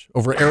Cash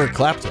over Eric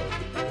Clapton.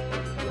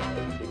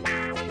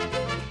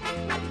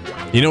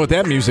 You know what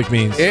that music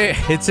means?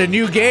 It's a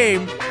new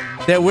game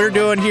that we're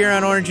doing here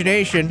on Orange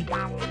Nation.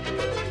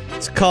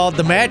 It's called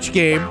the Match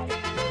Game.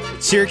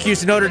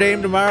 Syracuse Notre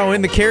Dame tomorrow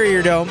in the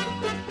Carrier Dome.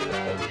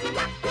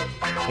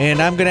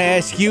 And I'm going to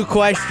ask you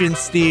questions,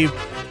 Steve,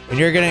 and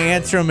you're going to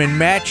answer them in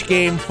match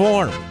game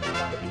form.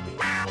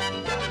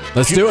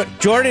 Let's do it.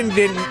 Jordan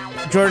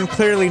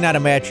clearly not a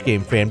match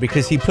game fan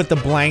because he put the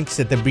blanks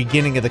at the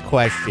beginning of the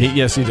question.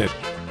 Yes, he did.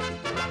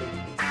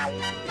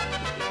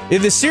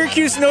 In the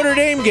Syracuse Notre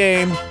Dame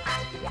game,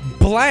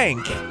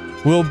 blank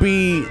will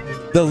be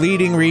the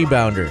leading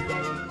rebounder.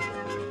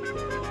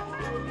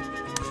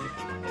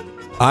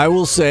 I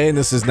will say, and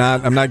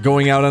I'm not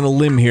going out on a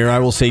limb here, I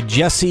will say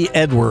Jesse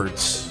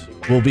Edwards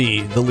will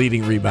be the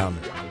leading rebounder.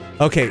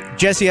 Okay,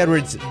 Jesse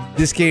Edwards,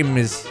 this game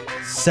is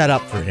set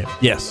up for him.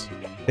 Yes.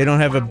 They don't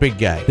have a big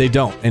guy. They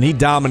don't, and he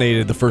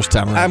dominated the first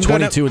time around,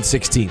 22 and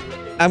 16.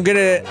 I'm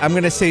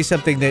gonna say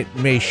something that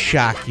may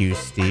shock you,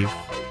 Steve.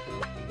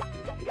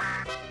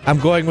 I'm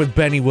going with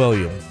Benny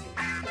Williams.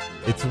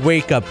 It's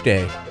wake up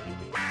day.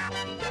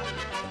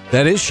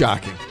 That is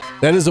shocking.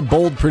 That is a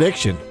bold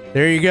prediction.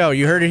 There you go.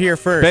 You heard it here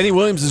first. Benny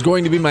Williams is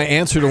going to be my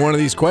answer to one of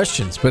these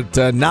questions,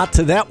 but not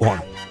to that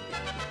one.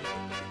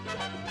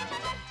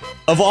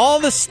 Of all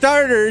the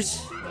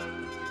starters,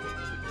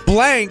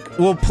 blank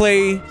will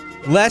play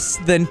less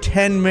than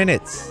 10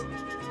 minutes.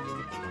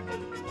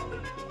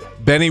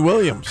 Benny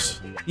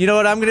Williams. You know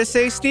what I'm going to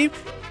say, Steve?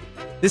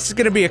 This is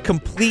going to be a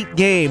complete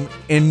game,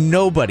 and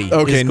nobody is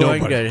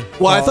going to...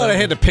 Well, I thought I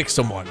had to pick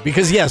someone,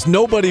 because, yes,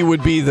 nobody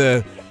would be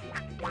the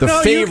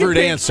favorite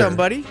answer.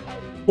 Somebody.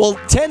 Well,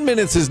 10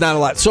 minutes is not a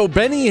lot. So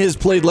Benny has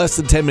played less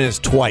than 10 minutes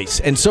twice,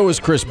 and so has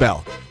Chris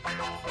Bell.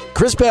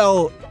 Chris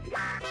Bell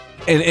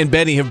and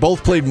Benny have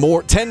both played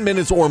 10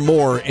 minutes or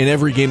more in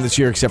every game this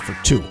year except for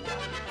 2.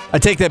 I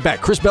take that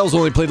back. Chris Bell's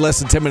only played less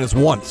than 10 minutes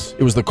once.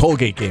 It was the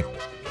Colgate game.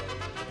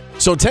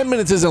 So 10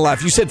 minutes isn't a lot.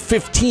 If you said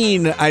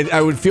 15,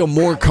 I would feel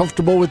more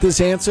comfortable with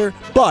this answer.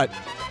 But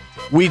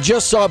we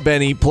just saw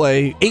Benny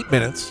play 8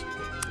 minutes,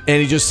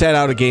 and he just sat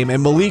out a game.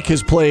 And Malik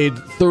has played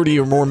 30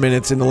 or more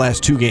minutes in the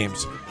last 2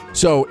 games.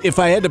 So if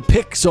I had to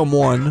pick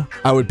someone,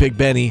 I would pick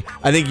Benny.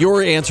 I think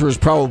your answer is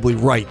probably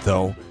right,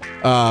 though.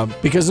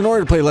 Because in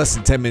order to play less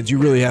than 10 minutes, you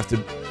really have to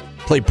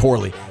play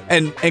poorly.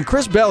 And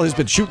Chris Bell has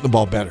been shooting the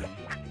ball better.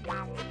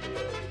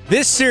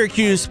 This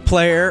Syracuse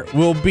player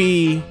will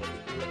be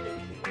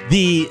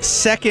the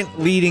second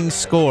leading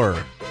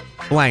scorer.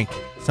 Blank,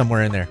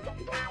 somewhere in there.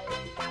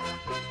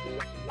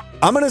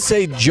 I'm going to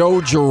say Joe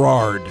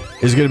Girard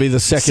is going to be the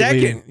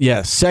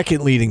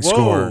second leading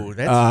scorer.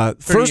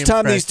 That's first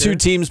time these two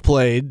teams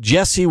played,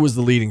 Jesse was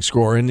the leading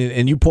scorer,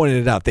 and you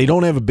pointed it out. They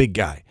don't have a big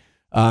guy.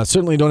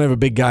 Certainly don't have a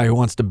big guy who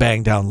wants to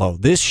bang down low.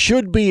 This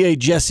should be a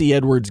Jesse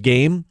Edwards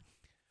game.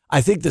 I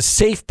think the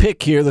safe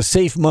pick here, the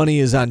safe money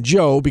is on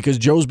Joe, because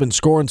Joe's been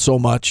scoring so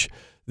much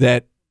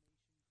that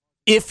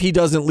if he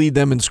doesn't lead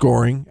them in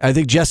scoring, I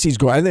think Jesse's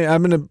going.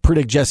 I'm going to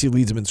predict Jesse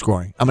leads them in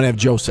scoring. I'm going to have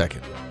Joe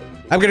second.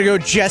 I'm going to go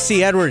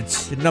Jesse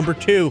Edwards at number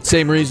 2.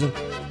 Same reason.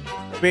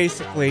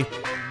 Basically,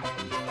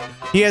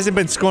 he hasn't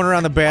been scoring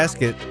around the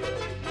basket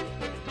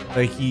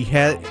like he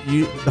had.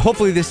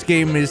 Hopefully this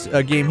game is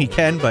a game he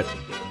can, but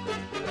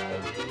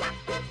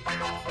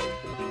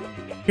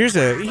here's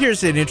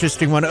an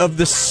interesting one. Of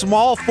the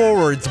small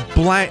forwards,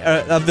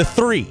 of the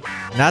 3,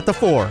 not the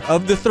 4,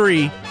 of the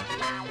 3,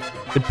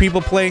 the people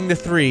playing the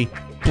 3,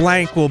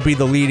 blank will be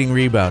the leading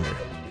rebounder.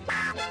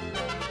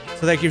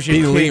 So that gives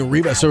you the leading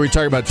rebound. So we're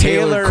talking about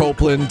Taylor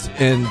Copeland,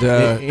 and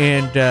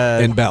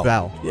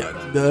Bell.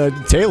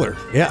 Yeah, Taylor.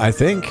 Yeah, I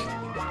think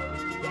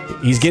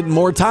he's getting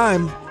more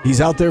time.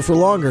 He's out there for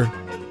longer.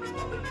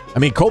 I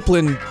mean,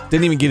 Copeland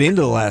didn't even get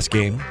into the last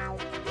game.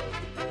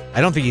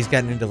 I don't think he's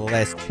gotten into the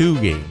last 2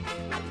 games,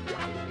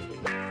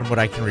 from what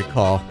I can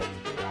recall.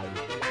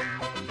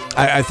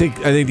 I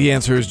think the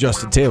answer is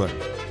Justin Taylor.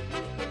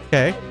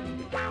 Okay.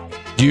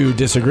 Do you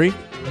disagree?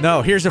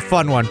 No. Here's a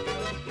fun one.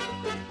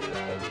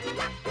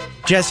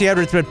 Jesse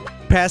Edwards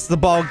passed the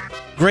ball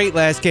great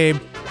last game.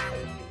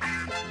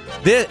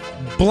 This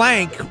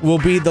blank will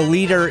be the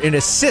leader in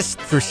assists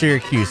for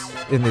Syracuse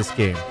in this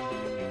game.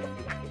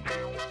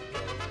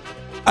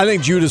 I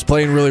think Judah's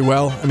playing really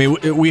well. I mean,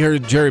 we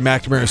heard Jerry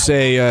McNamara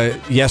say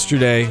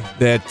yesterday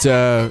that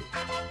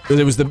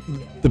it was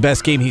the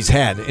best game he's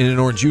had in an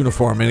orange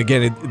uniform. And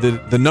again,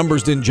 the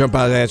numbers didn't jump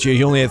out at you.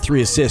 He only had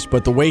 3 assists.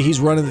 But the way he's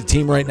running the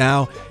team right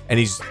now, and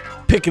he's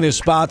picking his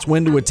spots,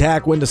 when to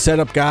attack, when to set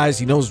up guys.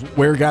 He knows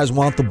where guys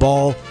want the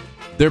ball.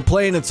 They're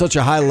playing at such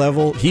a high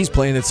level. He's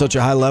playing at such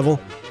a high level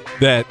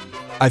that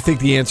I think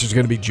the answer is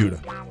going to be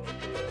Judah.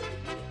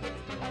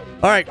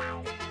 All right.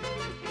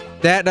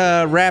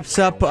 That wraps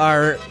up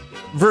our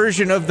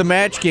version of the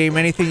match game.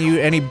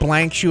 Any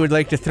blanks you would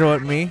like to throw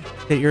at me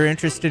that you're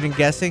interested in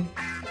guessing?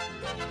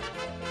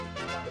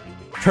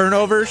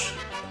 Turnovers?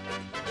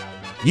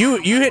 You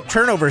hit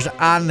turnovers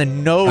on the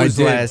nose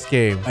last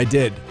game. I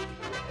did.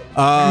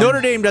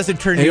 Notre Dame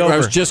doesn't turn you over. I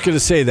was just going to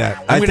say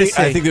that. I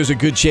think there's a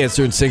good chance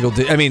they're in single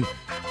digits. I mean,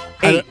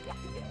 8.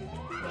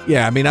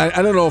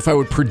 I don't know if I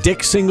would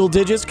predict single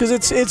digits,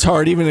 because it's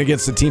hard, even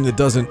against a team that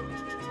doesn't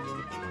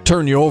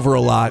turn you over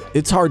a lot.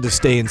 It's hard to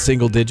stay in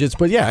single digits.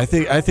 But yeah, I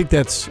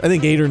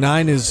think 8 or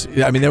 9 is.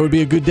 I mean, that would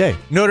be a good day.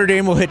 Notre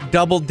Dame will hit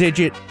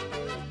double-digit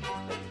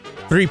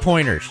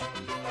 3-pointers.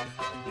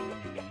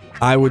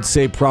 I would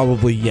say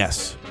probably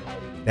yes.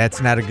 That's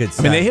not a good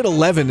sign. I mean, they hit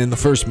 11 in the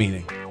first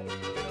meeting.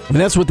 I mean,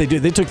 that's what they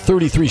did. They took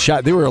 33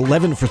 shots. They were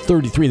 11 for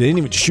 33. They didn't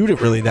even shoot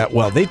it really that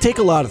well. They take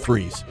a lot of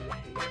threes.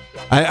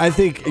 I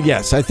think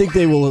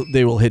they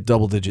will hit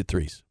double-digit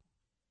threes.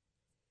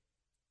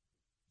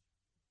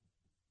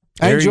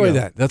 I enjoy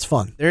that. That's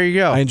fun. There you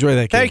go. I enjoy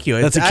that game. Thank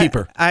you. That's a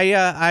keeper.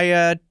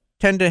 I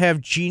tend to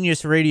have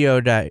genius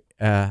radio.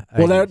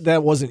 Well,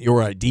 that wasn't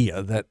your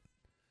idea. That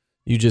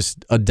you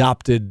just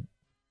adopted.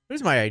 It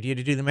was my idea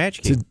to do the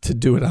match game. To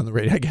do it on the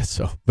radio, I guess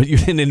so. But you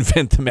didn't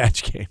invent the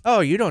match game.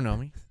 Oh, you don't know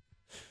me.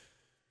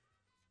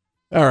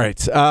 All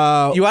right.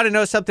 You want to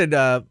know something?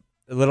 A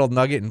little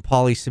nugget in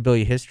Paulie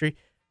Sibilia history.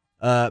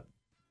 Guy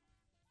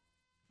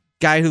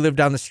who lived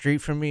down the street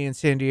from me in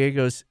San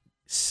Diego's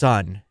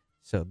son.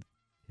 So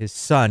his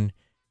son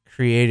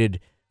created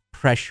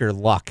Pressure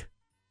Luck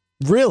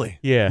Really?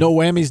 Yeah. No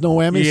whammies, no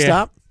whammies. Yeah.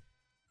 Stop.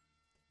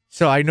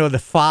 So I know the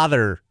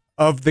father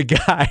of the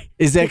guy.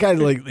 Is that guy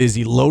is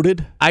he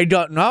loaded? I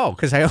don't know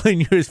because I only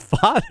knew his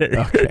father.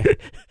 Okay.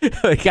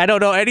 Like I don't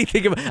know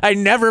anything about. I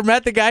never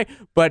met the guy,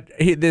 but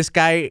this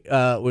guy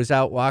was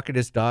out walking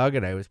his dog,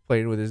 and I was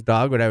playing with his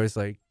dog when I was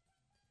like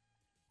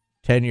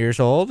 10 years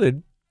old,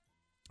 and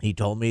he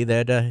told me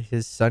that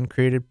his son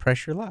created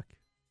Pressure Luck.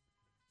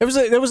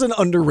 That was an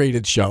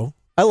underrated show.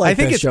 I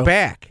think that it's show.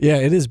 back. Yeah,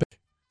 it is back.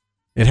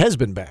 It has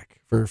been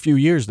back for a few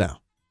years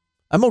now.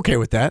 I'm okay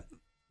with that.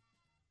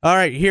 All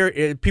right,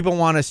 here people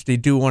want us to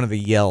do one of the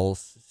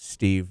yells,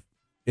 Steve,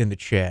 in the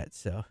chat.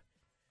 So,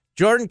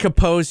 Jordan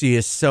Capozzi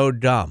is so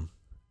dumb.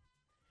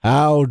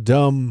 How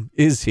dumb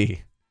is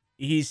he?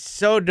 He's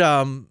so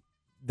dumb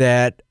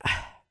that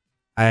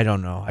I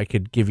don't know. I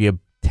could give you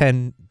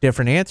 10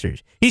 different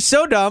answers. He's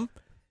so dumb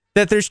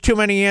that there's too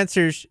many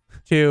answers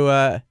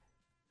to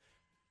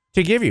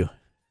give you.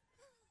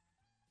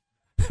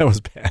 That was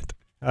bad.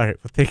 All right,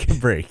 we'll take a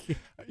break.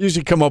 You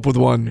should come up with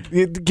one.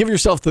 Give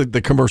yourself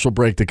the commercial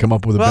break to come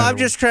up with a better I'm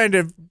just trying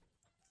to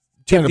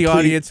give the please,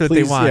 audience what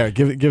they want. Yeah,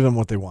 give them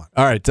what they want.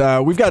 All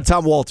right, we've got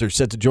Tom Walters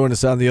set to join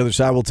us on the other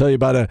side. We'll tell you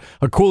about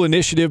a cool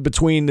initiative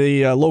between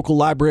the local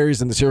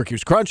libraries and the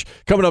Syracuse Crunch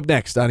coming up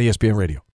next on ESPN Radio.